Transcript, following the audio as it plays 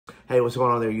Hey, what's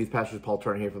going on there? Youth Pastors Paul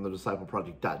Turner here from the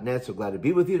discipleproject.net. So glad to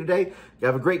be with you today. I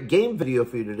have a great game video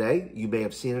for you today. You may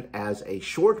have seen it as a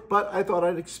short, but I thought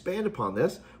I'd expand upon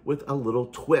this with a little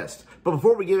twist. But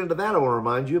before we get into that, I want to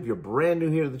remind you, if you're brand new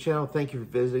here to the channel, thank you for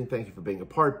visiting. Thank you for being a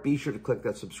part. Be sure to click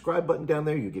that subscribe button down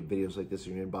there. You get videos like this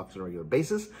in your inbox on a regular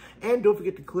basis. And don't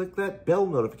forget to click that bell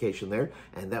notification there.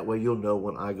 And that way you'll know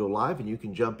when I go live and you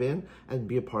can jump in and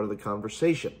be a part of the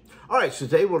conversation. All right, so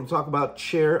today we're going to talk about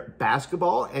chair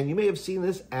basketball. And you may have seen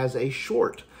this as a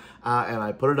short. And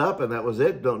I put it up and that was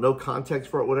it. No context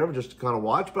for it, whatever, just to kind of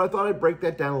watch. But I thought I'd break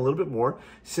that down a little bit more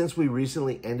since we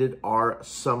recently ended our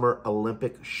Summer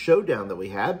Olympic showdown that we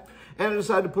had. And I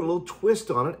decided to put a little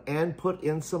twist on it and put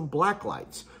in some black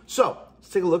lights. So let's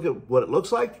take a look at what it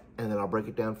looks like and then I'll break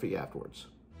it down for you afterwards.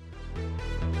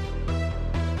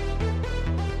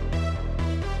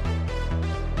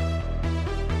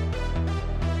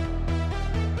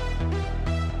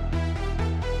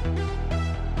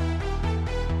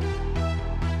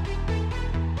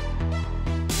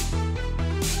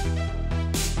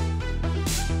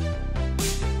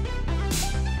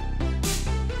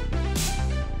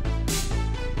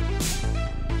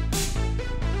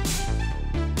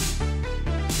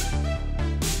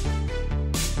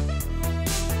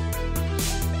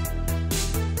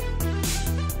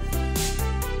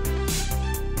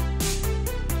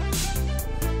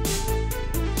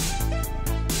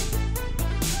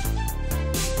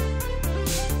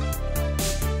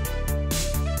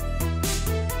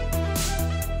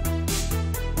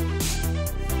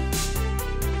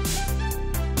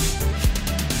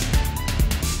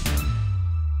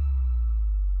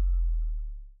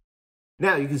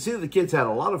 Now, you can see that the kids had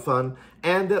a lot of fun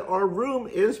and that our room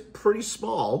is pretty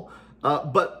small,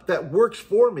 but that works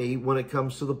for me when it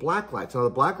comes to the black lights. Now, the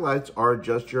black lights are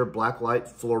just your Blacklight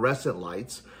fluorescent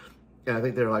lights, and I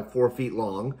think they're like 4 feet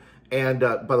long. And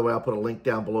by the way, I'll put a link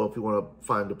down below if you want to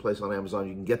find a place on Amazon,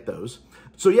 you can get those.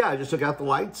 So yeah, I just took out the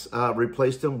lights,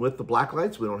 replaced them with the black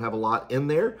lights. We don't have a lot in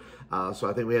there. So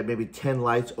I think we had maybe 10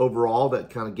 lights overall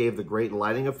that kind of gave the great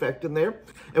lighting effect in there.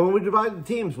 And when we divide the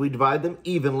teams, we divide them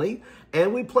evenly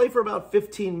and we play for about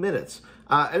 15 minutes.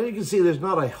 And you can see there's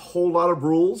not a whole lot of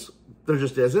rules. There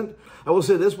just isn't. I will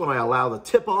say this, when I allow the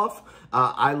tip off,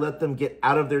 I let them get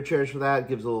out of their chairs for that. It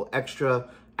gives a little extra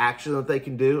action that they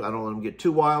can do. I don't let them get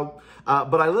too wild,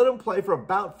 but I let them play for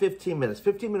about 15 minutes.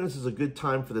 15 minutes is a good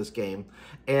time for this game.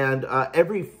 And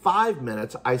every 5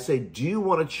 minutes, I say, do you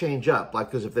want to change up?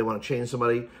 Like, because if they want to change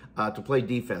somebody to play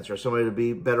defense or somebody to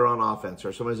be better on offense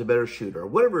or somebody's a better shooter or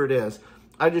whatever it is,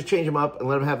 I just change them up and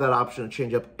let them have that option to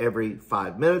change up every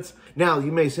 5 minutes. Now,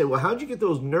 you may say, well, how'd you get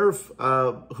those Nerf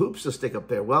hoops to stick up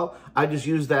there? Well, I just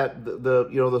use that,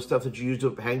 the stuff that you use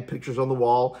to hang pictures on the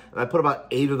wall. And I put about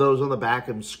 8 of those on the back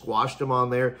and squashed them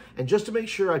on there. And just to make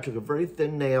sure, I took a very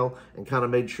thin nail and kind of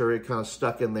made sure it kind of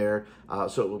stuck in there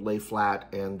so it would lay flat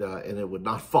and it would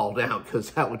not fall down,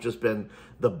 because that would just been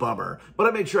the bummer. But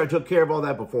I made sure I took care of all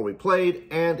that before we played,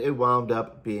 and it wound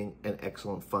up being an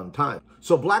excellent fun time.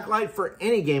 So Blacklight for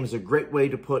any game is a great way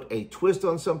to put a twist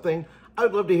on something.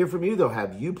 I'd love to hear from you, though.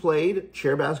 Have you played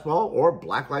chair basketball or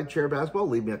Blacklight chair basketball?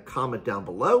 Leave me a comment down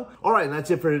below. All right, and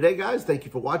that's it for today, guys. Thank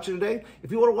you for watching today.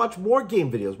 If you want to watch more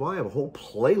game videos, well, I have a whole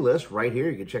playlist right here.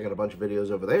 You can check out a bunch of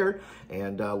videos over there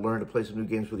and learn to play some new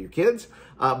games with your kids.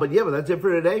 But that's it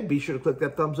for today. Be sure to click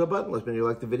that thumbs up button. Let me know you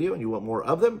like the video and you want more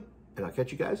of them. And I'll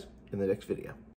catch you guys in the next video.